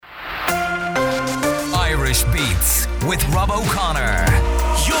Irish Beats with Rob O'Connor.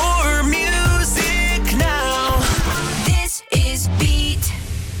 Your music now. This is Beat.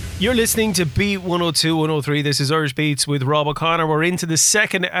 You're listening to Beat 102, 103. This is Irish Beats with Rob O'Connor. We're into the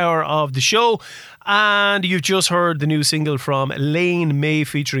second hour of the show, and you've just heard the new single from Elaine May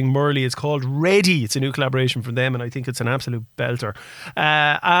featuring Murley. It's called Ready. It's a new collaboration from them, and I think it's an absolute belter.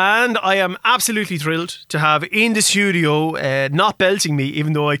 And I am absolutely thrilled to have in the studio, not belting me,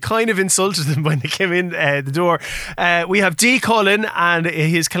 even though I kind of insulted them when they came in the door. We have D. Cullen and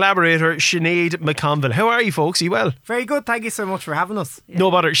his collaborator Sinead McConville. How are you, folks? Are you well? Very good. Thank you so much for having us.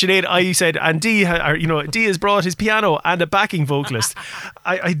 No bother. Sinead, I said, and D has brought his piano and a backing vocalist.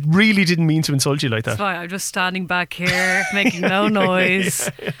 I really didn't mean to insult you like that. It's fine. I'm just standing back here making no noise.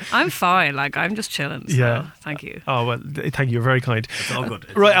 I'm fine. I'm just chilling. So Yeah. Thank you. Oh, well, thank you. You're very kind. It's all good.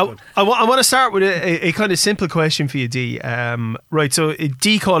 Right, I want to start with a kind of simple question for you, D. Right, so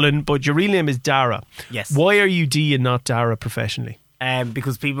D. Cullen, but your real name is Dara. Yes. Why are you D and not Dara professionally?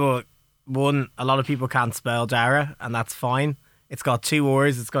 Because a lot of people can't spell Dara, and that's fine. It's got two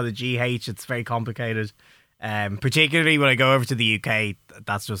R's, it's got a GH, it's very complicated. Particularly when I go over to the UK,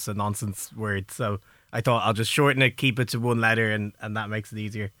 that's just a nonsense word. So I thought I'll just shorten it, keep it to one letter, and that makes it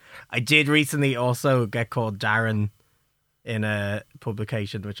easier. I did recently also get called Darren in a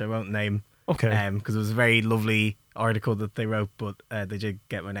publication, which I won't name. Okay. Because it was a very lovely article that they wrote, but they did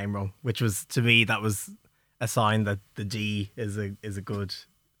get my name wrong, which was, to me, that was a sign that the D is a good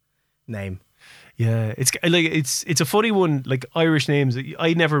name. Yeah, it's a funny one. Like Irish names,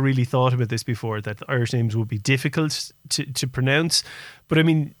 I never really thought about this before, that Irish names would be difficult to pronounce. But I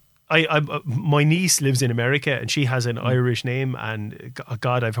mean, my niece lives in America and she has an Irish name, and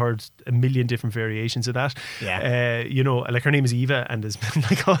God, I've heard a million different variations of that. Yeah. Like her name is Eva, and there's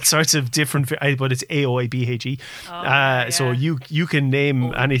like all sorts of different, but it's Aoibhe. So you can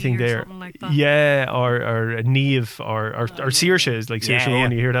name anything there. Something like that. Yeah, or Neve or Saoirse is like Saoirse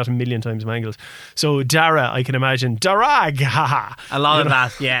Ronan. You hear that a million times mangled. So Dara, I can imagine Darag, haha. A lot of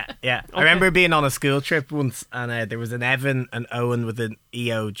that, yeah. Okay. I remember being on a school trip once, and there was an Evan, an Owen with an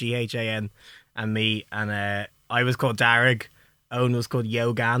EOGHAN, and me, and I was called Darag, Owen was called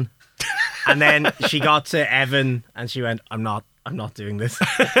Yogan, and then she got to Evan and she went, I'm not doing this.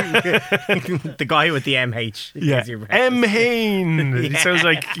 The guy with the MH. Yeah, M-Hain. It sounds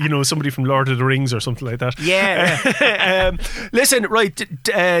like somebody from Lord of the Rings or something like that. Yeah. Listen, right.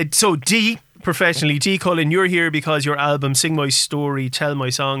 So D. Professionally, D. Cullen, you're here because your album Sing My Story, Tell My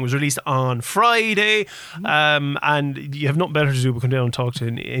Song was released on Friday, and you have nothing better to do but come down and talk to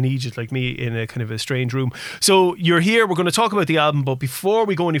an idiot like me in a kind of a strange room. So you're here, we're going to talk about the album, but before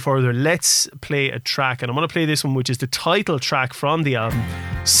we go any further, let's play a track, and I'm going to play this one, which is the title track from the album,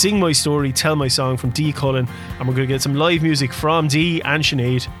 Sing My Story, Tell My Song, from D. Cullen, and we're going to get some live music from D and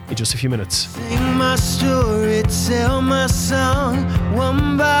Sinead in just a few minutes. Sing my story, tell my song,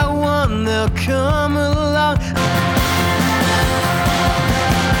 one by one they'll come along.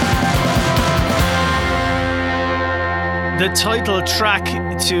 The title track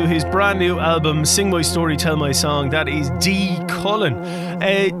to his brand new album Sing My Story, Tell My Song, that is D. Cullen.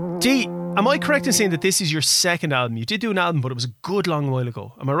 D, am I correct in saying that this is your second album? You did do an album, but it was a good long while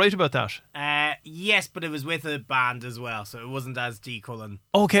ago. Am I right about that? Yes, but it was with a band as well, so it wasn't as D. Cullen.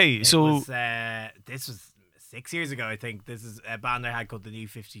 Okay, This was 6 years ago, I think. This is a band I had called The New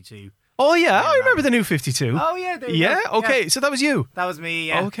 52. Oh yeah, I remember the New 52. Oh yeah, there you go. Okay, so that was you. That was me.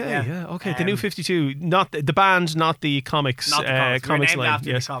 Yeah. Okay. The New 52, not the band, not the comics. Not the comics. We were named line. after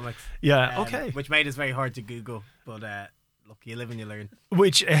Yes. the comics. Yeah. Okay. Which made us very hard to Google, but look, you live and you learn.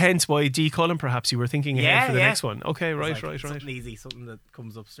 Which hence why D. Cullen, perhaps you were thinking ahead for the next one. Okay, right. Something easy, something that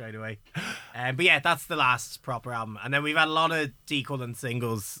comes up straight away. But yeah, that's the last proper album, and then we've had a lot of D. Cullen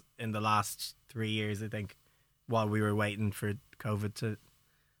singles in the last 3 years, I think, while we were waiting for COVID to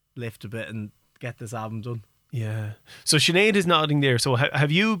lift a bit and get this album done. Yeah. So Sinead is nodding there. So have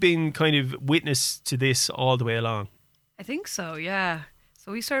you been kind of witness to this all the way along? I think so, yeah.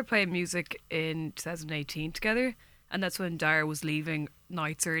 So we started playing music in 2018 together, and that's when Dara was leaving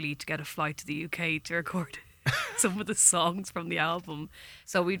nights early to get a flight to the UK to record some of the songs from the album.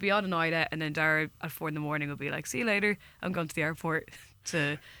 So we'd be on a night out, and then Dara at 4 a.m. would be like, see you later, I'm going to the airport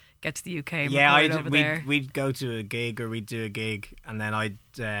to get to the UK and record over there. We'd go to a gig, or we'd do a gig, and then I'd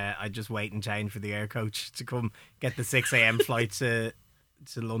just wait and change for the air coach to come get the 6 a.m. flight to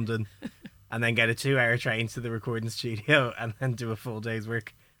London, and then get a 2-hour train to the recording studio, and then do a full day's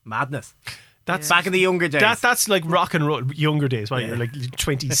work. Madness. That's back in the younger days. That's like rock and roll. Younger days, right? You're like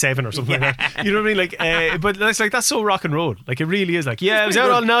 27 or something like that. You know what I mean? But that's so rock and roll. Like, it really is. Like, I was out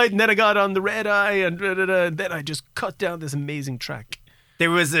all night, and then I got on the red eye, and then I just cut down this amazing track. There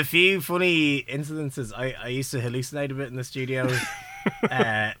was a few funny incidences. I used to hallucinate a bit in the studio,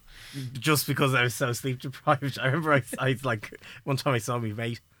 just because I was so sleep deprived. I remember I like one time I saw my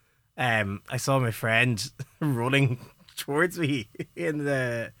mate. I saw my friend running towards me in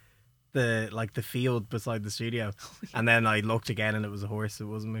the field beside the studio, and then I looked again and it was a horse. It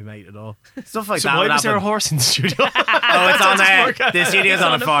wasn't my mate at all. Stuff like So that. why would was there a happen. horse in the studio? Oh, it's on the studio's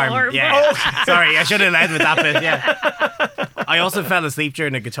on a farm. Yeah. Sorry, I should have led with that bit. Yeah. I also fell asleep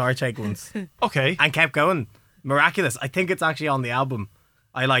during a guitar take once Okay. and kept going. Miraculous. I think it's actually on the album.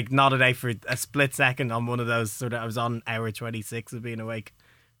 I like nodded out for a split second on one of those, so that I was on hour 26 of being awake,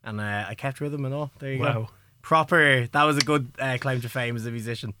 and I kept rhythm and all. There you Wow. go. Proper. That was a good claim to fame as a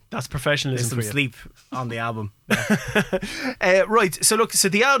musician. That's There's professionalism some for you. sleep on the album. Right, so look, so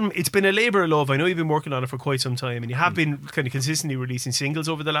the album, it's been a labour of love. I know you've been working on it for quite some time, and you have been kind of consistently releasing singles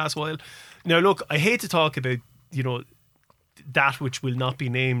over the last while. Now look, I hate to talk about, that which will not be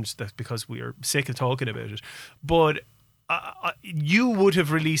named, that because we are sick of talking about it, but you would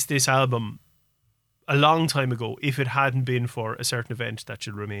have released this album a long time ago if it hadn't been for a certain event that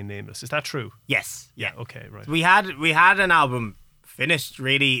should remain nameless. Is that true? Yes. Yeah. Okay, right. We had an album finished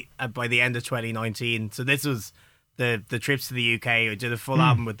really by the end of 2019. So this was the trips to the UK. We did a full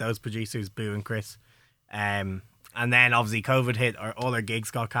album with those producers, Boo and Chris. And then obviously COVID hit, all our gigs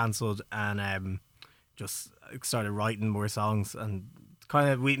got cancelled, and just started writing more songs, and kind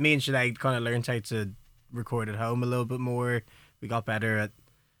of me and Sinead kind of learned how to record at home a little bit more. We got better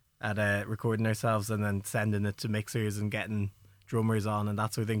at recording ourselves and then sending it to mixers and getting drummers on and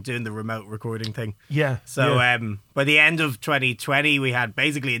that sort of thing, doing the remote recording thing. Yeah. So yeah. by the end of 2020, we had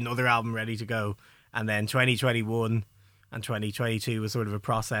basically another album ready to go, and then 2021 and 2022 was sort of a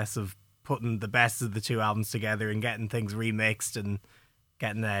process of putting the best of the two albums together and getting things remixed and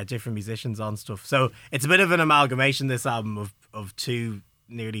getting different musicians on stuff. So it's a bit of an amalgamation, this album, of two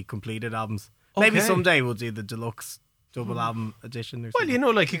nearly completed albums. Maybe Okay. someday we'll do the deluxe double album edition or Well,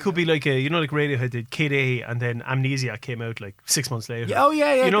 something. like it could be like like Radiohead did Kid A, and then Amnesia came out like 6 months later. Yeah, oh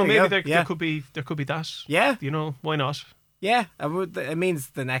yeah, yeah. Maybe go. there Yeah. could be that. Yeah. Why not? Yeah, it means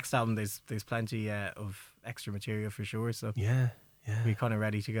the next album there's plenty of extra material for sure. So Yeah. we're kind of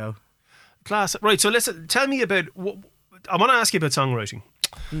ready to go. Class. Right. So listen, tell me about. I want to ask you about songwriting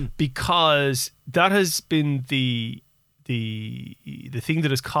because that has been the thing that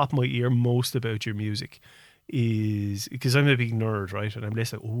has caught my ear most about your music. Is because I'm a big nerd, right? And I'm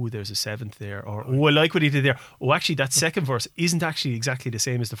less like, oh, there's a seventh there, or oh, I like what he did there. Oh, actually, that second verse isn't actually exactly the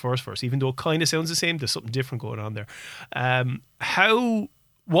same as the first verse, even though it kind of sounds the same. There's something different going on there.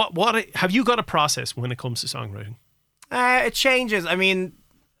 What have you got a process when it comes to songwriting? It changes. I mean,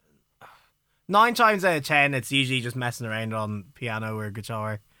 9 times out of 10, it's usually just messing around on piano or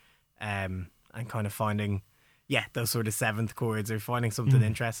guitar, and kind of finding, those sort of seventh chords, or finding something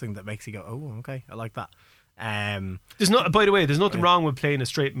interesting that makes you go, oh, okay, I like that. There's not. By the way, there's nothing wrong with playing a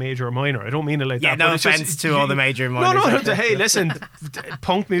straight major or minor. I don't mean it like Yeah, that. no but it's offense to all the major and No, minors. Hey, listen,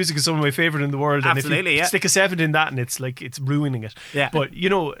 punk music is some of my favorite in the world. And Absolutely, if you yeah. stick a 7 in that, and it's like it's ruining it. Yeah. But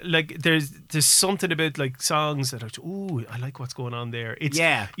like there's something about like songs that are, ooh, I like what's going on there. It's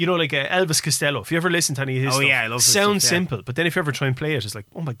Yeah. like Elvis Costello. If you ever listen to any of his stuff, I love his sounds stuff, yeah. simple, but then if you ever try and play it, it's like,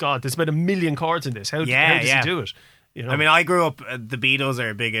 oh my god, there's about 1 million chords in this. How does he do it? I mean, I grew up, the Beatles are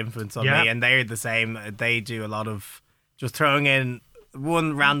a big influence on Yeah. me, and they're the same. They do a lot of just throwing in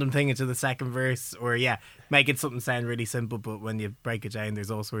one random thing into the second verse, or making something sound really simple, but when you break it down, there's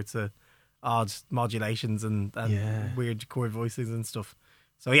all sorts of odd modulations and weird chord voices and stuff.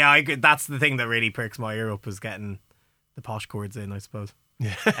 So that's the thing that really perks my ear up, is getting the posh chords in, I suppose.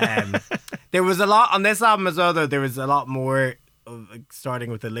 There was a lot on this album as well, though. There was a lot more of starting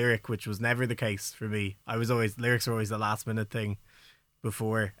with the lyric, which was never the case for me. Lyrics were always the last minute thing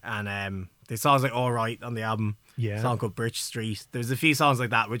before, and there's songs like All Right on the album, a song called Birch Street. There's a few songs like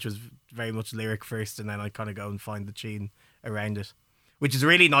that which was very much lyric first, and then I kind of go and find the tune around it, which is a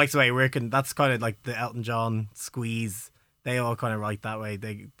really nice way of working. That's kind of like the Elton John, Squeeze, they all kind of write that way.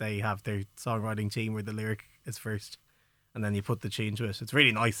 They have their songwriting team where the lyric is first and then you put the tune to it. It's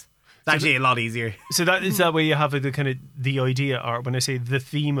really nice. It's actually a lot easier. So that is that way you have the kind of the idea, or when I say the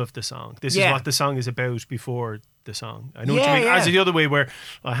theme of the song, this is what the song is about before the song. I know what you mean. As the other way, where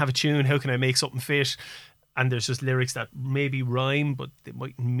I have a tune, how can I make something fit? And there's just lyrics that maybe rhyme, but they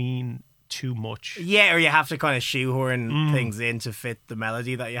might mean too much. Yeah, or you have to kind of shoehorn things in to fit the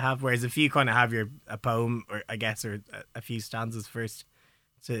melody that you have. Whereas if you kind of have a poem, or I guess, or a few stanzas first,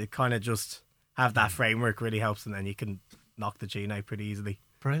 to kind of just have that framework really helps, and then you can knock the tune out pretty easily.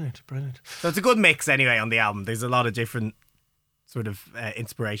 Brilliant. So it's a good mix anyway on the album. There's a lot of different sort of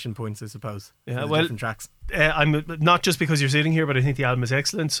inspiration points, I suppose. Yeah, for the well, different tracks. I'm not just because you're sitting here, but I think the album is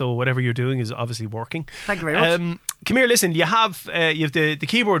excellent. So whatever you're doing is obviously working. Thank you very much. Come here, listen. You have the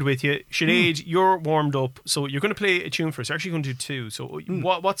keyboard with you, Sinead. You're warmed up, so you're going to play a tune for us. You're actually going to do two. So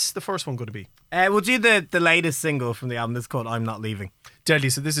what's the first one going to be? We'll do the latest single from the album. It's called "I'm Not Leaving." Deadly.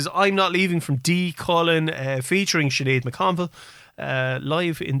 So this is "I'm Not Leaving" from D. Cullen, featuring Sinead McConville,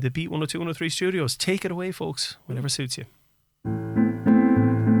 live in the Beat 102 103 studios. Take it away, folks. Whenever suits you.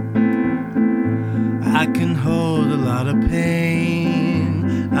 I can hold a lot of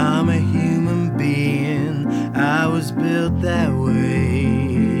pain. I'm a human being. I was built that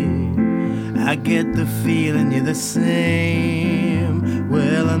way. I get the feeling you're the same.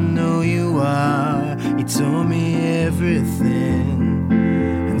 Well, I know you are. You told me everything.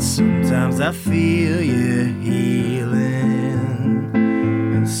 And sometimes I feel you healing.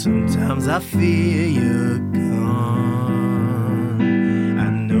 And sometimes I feel you're gone. I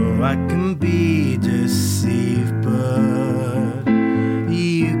know I can be deceived, but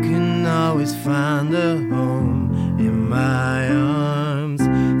you can always find a home in my arms.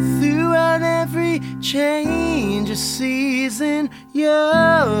 Throughout every change of season,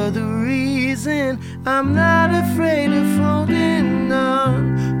 you're the reason I'm not afraid of holding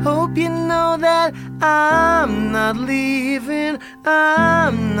on. Hope you know that I'm not leaving.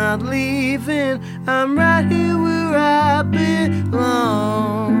 I'm not leaving. I'm right here where I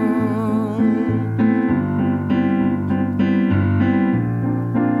belong.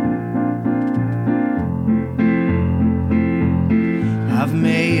 I've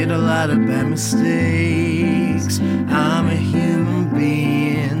made a lot of bad mistakes. I'm a human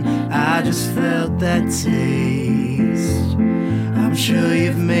being. I just felt that taste. I'm sure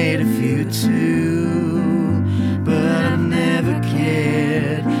you've made a few too, but I've never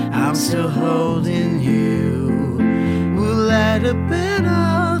cared. I'm still holding you. We'll light up in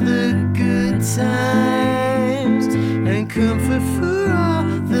all the good times and comfort for all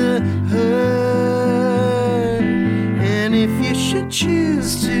the hurt. And if you should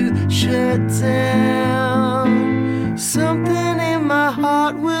choose to shut down, something in my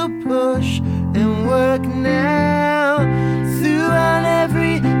heart will push and work now. Throughout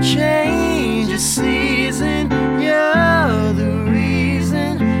every change of season, you're the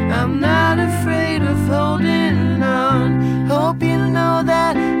reason I'm not afraid of holding on. Hope you know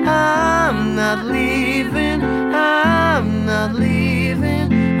that I'm not leaving. I'm not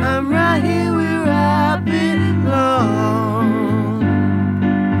leaving. I'm right here where I belong.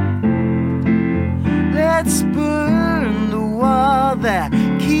 Let's burn the wall that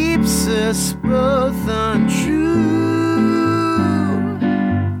keeps us both untrue.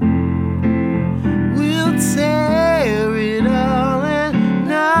 We'll tear it all and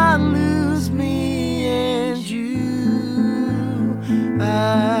not lose me and you.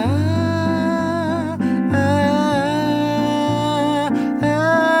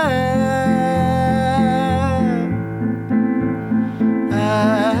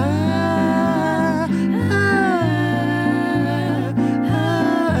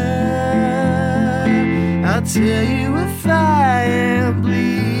 I'll tell you if I am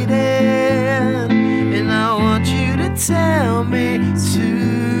bleeding, and I want you to tell me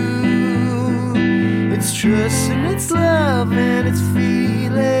too. It's trust and it's love and it's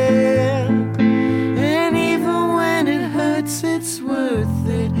feeling, and even when it hurts, it's worth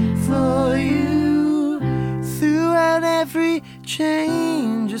it for you. Throughout every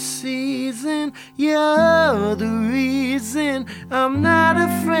change of season, you're the reason I'm not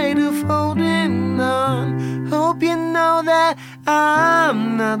afraid of holding on. Hope you know that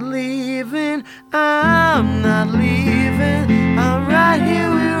I'm not leaving. I'm not leaving. I'm right here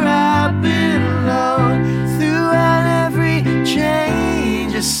where I belong. Throughout every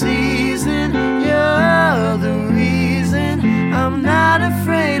change of season, you're the reason I'm not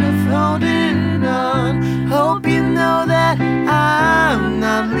afraid of holding on. Hope you know that I'm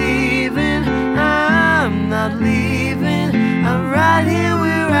not leaving. I'm not leaving. I'm right here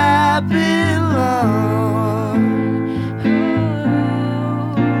where I belong.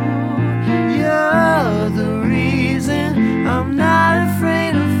 You're the reason I'm not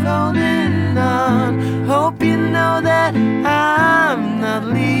afraid of holding on. Hope you know that I'm not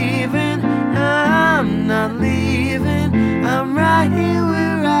leaving. I'm not leaving. I'm right here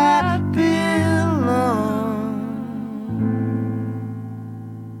where I belong.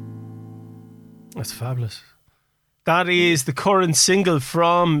 That's fabulous. That is the current single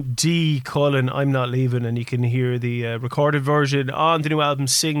from D. Cullen, "I'm Not Leaving," and you can hear the recorded version on the new album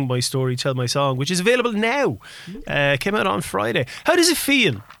 "Sing My Story, Tell My Song," which is available now. Came out on Friday. How does it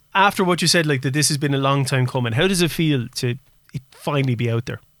feel after what you said, like that this has been a long time coming? How does it feel to it finally be out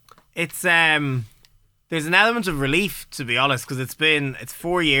there? It's there's an element of relief, to be honest, because it's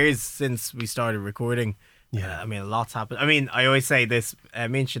 4 years since we started recording. Yeah. I mean, a lot's happened. I mean, I always say this,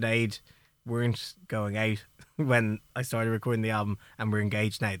 me and Sinead weren't going out when I started recording the album, and we're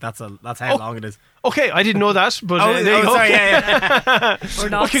engaged now. That's how long it is. Okay, I didn't know that, but there you go. Sorry, yeah. We're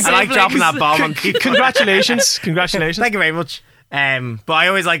not I like dropping that bomb on people. Congratulations. Thank you very much. But I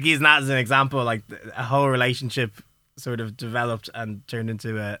always like using that as an example. Like, a whole relationship sort of developed and turned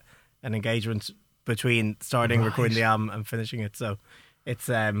into an engagement between starting recording the album and finishing it. So it's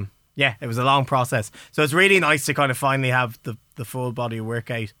it was a long process. So it's really nice to kind of finally have the full body of work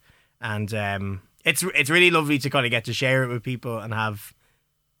out, and it's really lovely to kind of get to share it with people and have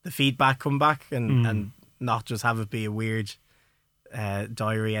the feedback come back and not just have it be a weird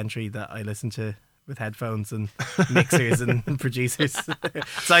diary entry that I listen to with headphones and mixers and producers.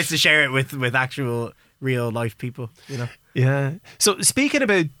 It's nice to share it with actual real life people, you know. Yeah. So speaking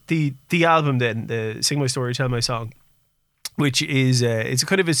about the album then, the Sing My Story, Tell My Song, which is it's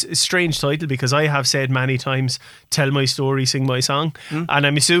kind of a strange title, because I have said many times, tell my story, sing my song, and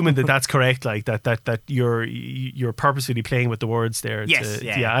I'm assuming that that's correct, like that you're purposefully playing with the words there. Yes,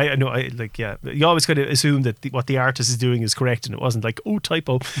 I know. You always kind of assume that what the artist is doing is correct, and it wasn't like, oh,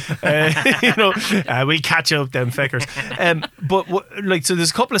 typo. We'll catch up them feckers. But so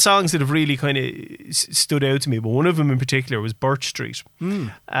there's a couple of songs that have really kind of stood out to me, but one of them in particular was Birch Street.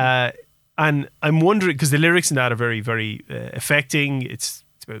 And I'm wondering, because the lyrics in that are very, very affecting. It's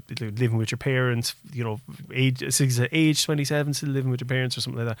about living with your parents, you know, age 27, still living with your parents or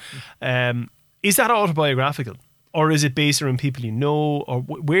something like that. Is that autobiographical, or is it based around people you know, or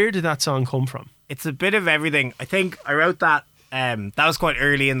where did that song come from? It's a bit of everything. I think I wrote that. That was quite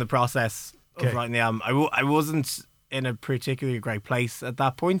early in the process of writing the album. I wasn't in a particularly great place at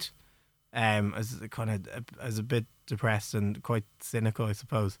that point. I was a bit depressed and quite cynical, I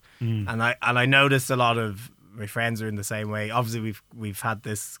suppose. And I noticed a lot of my friends are in the same way. Obviously, we've had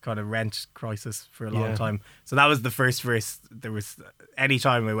this kind of rent crisis for a long time. So that was the first verse. There was, any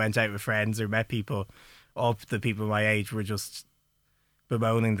time I went out with friends or met people, all the people my age were just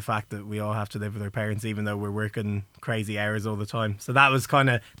bemoaning the fact that we all have to live with our parents, even though we're working crazy hours all the time. So that was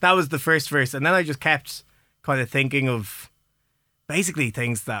the first verse, and then I just kept kind of thinking of basically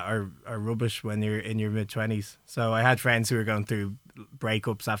things that are rubbish when you're in your mid-20s. So I had friends who were going through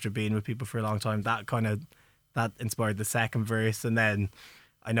breakups after being with people for a long time. That inspired the second verse. And then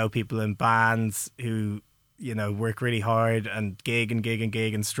I know people in bands who, you know, work really hard and gig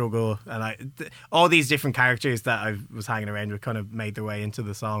and struggle. And all these different characters that I was hanging around with kind of made their way into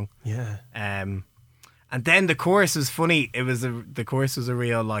the song. Yeah. And then the chorus was funny. The chorus was a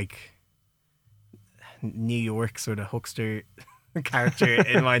real, like, New York sort of huckster character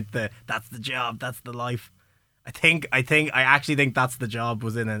in mind. That's the job, that's the life. I actually think That's the Job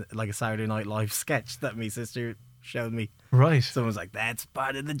was in a Saturday Night Live sketch that my sister showed me. Right. Someone's like, that's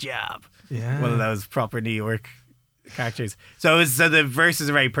part of the job. Yeah. One of those proper New York characters. So the verses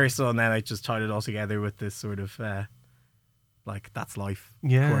are very personal, and then I just tied it all together with this sort of that's life.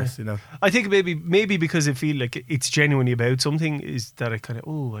 Yeah. Of course, you know. I think maybe because I feel like it's genuinely about something, is that I kind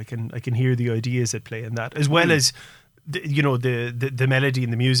of I can hear the ideas at play in that, as well as the melody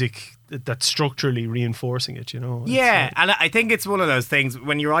and the music that's structurally reinforcing it, you know. Yeah, and I think it's one of those things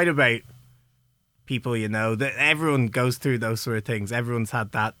when you write about people, you know, that everyone goes through those sort of things. Everyone's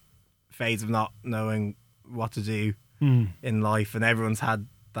had that phase of not knowing what to do in life, and everyone's had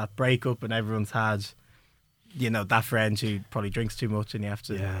that breakup, and everyone's had, you know, that friend who probably drinks too much, and you have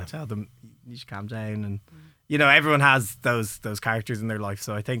to tell them you should calm down, and you know, everyone has those characters in their life.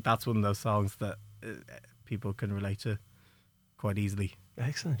 So I think that's one of those songs that people can relate to quite easily.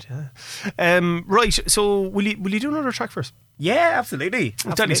 Excellent, yeah. Right, so will you do another track first? Yeah, absolutely.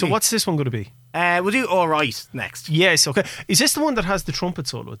 Danny, so what's this one going to be? We'll do All Right next. Yes, okay. Is this the one that has the trumpet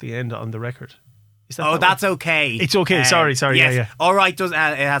solo at the end on the record? Is that that's one? okay. It's okay. Sorry. Yes. Yeah. All Right does. It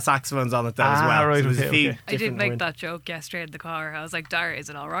has saxophones on it though as well. Right. So Okay. I did make that joke yesterday in the car. I was like, Dara, is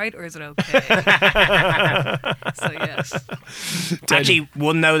it all right or is it okay? So yes. Actually,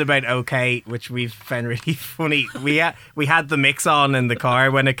 one note about okay, which we found really funny. We had the mix on in the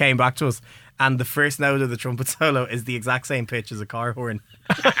car when it came back to us, and the first note of the trumpet solo is the exact same pitch as a car horn.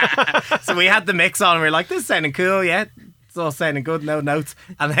 So we had the mix on, and we were like, "This is sounding cool, yeah." It's all sounding good, no notes.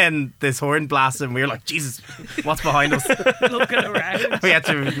 And then this horn blasted, and we were like, Jesus, what's behind us? Looking around. we had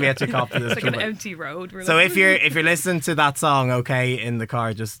to copy this. It's like an empty road. So if you're listening to that song, okay, in the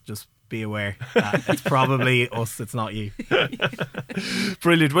car, just be aware that it's probably us, it's not you.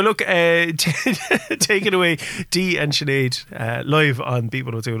 Brilliant. Well, look, take it away, Dee and Sinead, live on Beat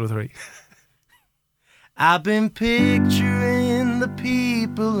 102 103. I've been picturing the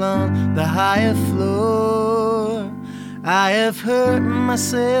people on the higher floor. I have hurt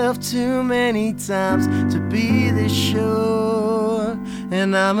myself too many times to be this sure,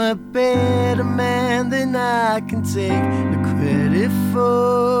 and I'm a better man than I can take the credit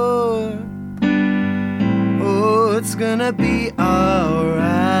for. Oh, it's gonna be alright,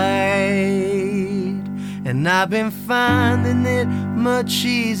 and I've been finding it much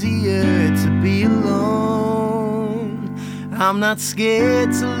easier to be alone. I'm not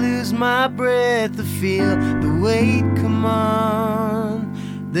scared to lose my breath, to feel the weight come on.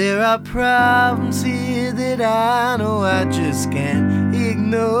 There are problems here that I know I just can't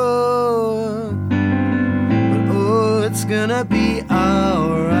ignore, but oh, it's gonna be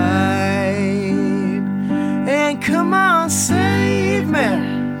alright. And come on, save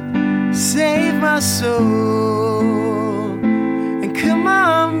me, save my soul. And come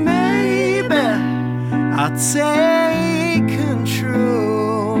on, maybe I'll take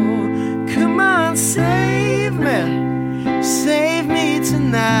control. Come on, save me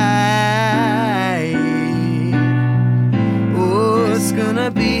tonight. Oh, it's gonna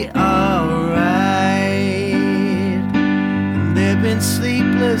be alright. And there've been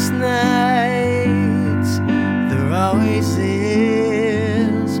sleepless nights, there always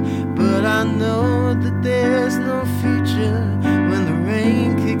is, but I know that there's no future when the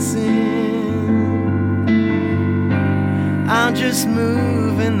rain kicks in. I'm just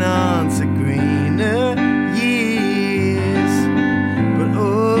moving on to greener years, but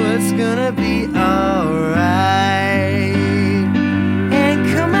oh, it's gonna be alright. And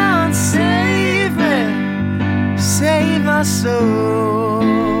come on, save me, save my soul.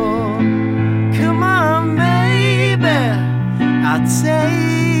 Come on, baby, I'll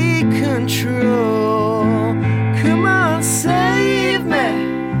take control. Come on, save me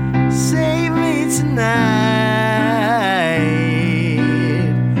tonight.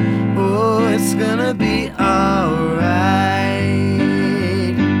 Oh, it's gonna be alright.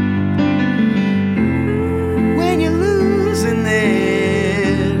 When you're losing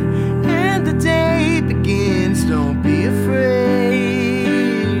it and the day begins, don't be afraid.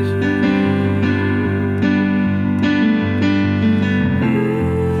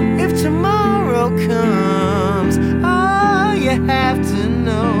 If tomorrow comes, all you have to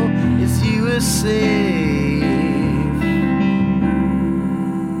know is you are safe.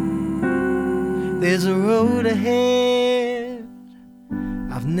 There's a road ahead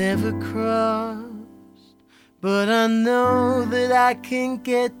I've never crossed, but I know that I can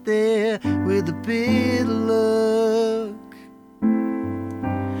get there with a bit of luck.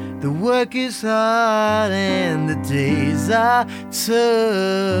 The work is hard and the days are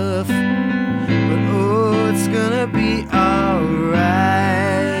tough, but oh, it's gonna be alright.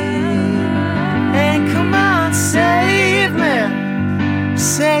 And come on, save me,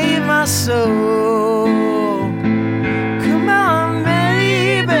 save my soul. Come on,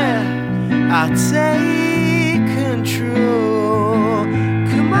 baby, I'll take control.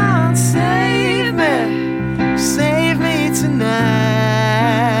 Come on, save me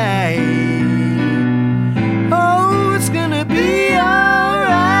tonight. Oh, it's gonna be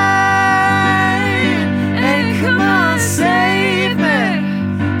alright. And come on, save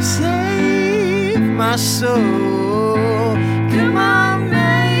my soul. Come on,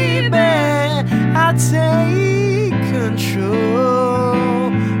 baby, I'll take control.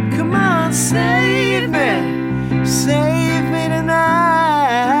 Come on, save me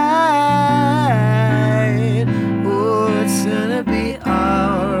tonight. Oh, it's gonna be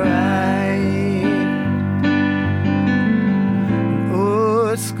alright. Oh,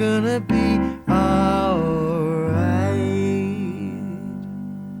 it's gonna be alright.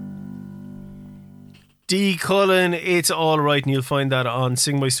 D. Cullen, It's All Right, and you'll find that on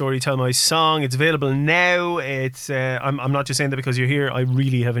Sing My Story, Tell My Song. It's available now. It's I'm not just saying that because you're here. I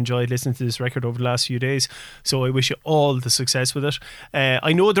really have enjoyed listening to this record over the last few days, so I wish you all the success with it.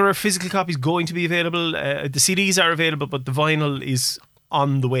 I know there are physical copies going to be available. The CDs are available, but the vinyl is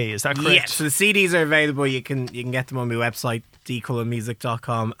on the way. Is that correct? Yeah, so the CDs are available. You can get them on my website,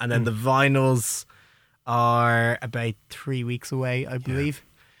 dcullenmusic.com, and then the vinyls are about 3 weeks away, I believe.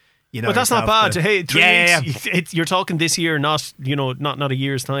 You know, but that's not bad. Hey, 3 weeks. Yeah. You're talking this year, not a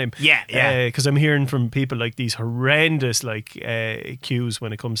year's time. Yeah. Because I'm hearing from people like these horrendous queues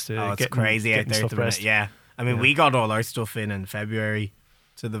when it comes to it's crazy out there stuff at the minute. pressed. Yeah, I mean, we got all our stuff in February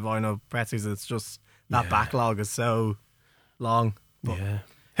to the vinyl presses. It's just that backlog is so long. But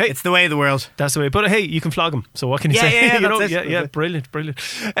Hey, It's the way of the world. that's the way. But hey, you can flog him. So what can you Yeah, say? yeah, You know? that's it. Yeah, brilliant.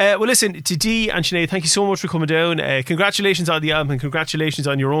 Well, listen, to Dee and Sinead, thank you so much for coming down. Congratulations on the album and congratulations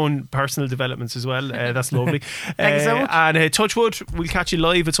on your own personal developments as well. That's lovely. Thank you so much. And touch wood, we'll catch you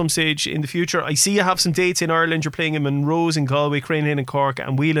live at some stage in the future. I see you have some dates in Ireland. You're playing in Monroe's in Galway, Cranehill in Cork,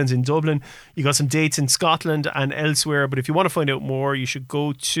 and Whelan's in Dublin. You got some dates in Scotland and elsewhere. But if you want to find out more, you should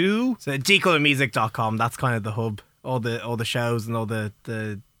go to So dcolormusic.com. That's kind of the hub. All the shows and all the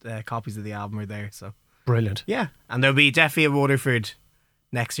copies of the album are there. So brilliant. yeah, and there'll be definitely a Waterford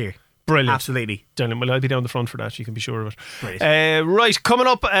next year. Brilliant. Absolutely. Dylan, well, I'll be down the front for that, you can be sure of it. Brilliant. Right, coming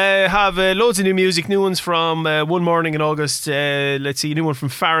up, have loads of new music, new ones from One Morning in August. Let's see, a new one from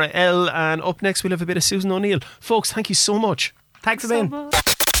Farrah L. And up next, we'll have a bit of Susan O'Neill. Folks, thank you so much. Thanks a million.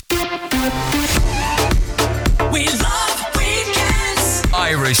 We love weekends.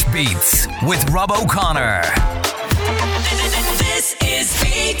 Irish Beats with Rob O'Connor. This is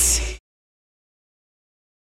Beat.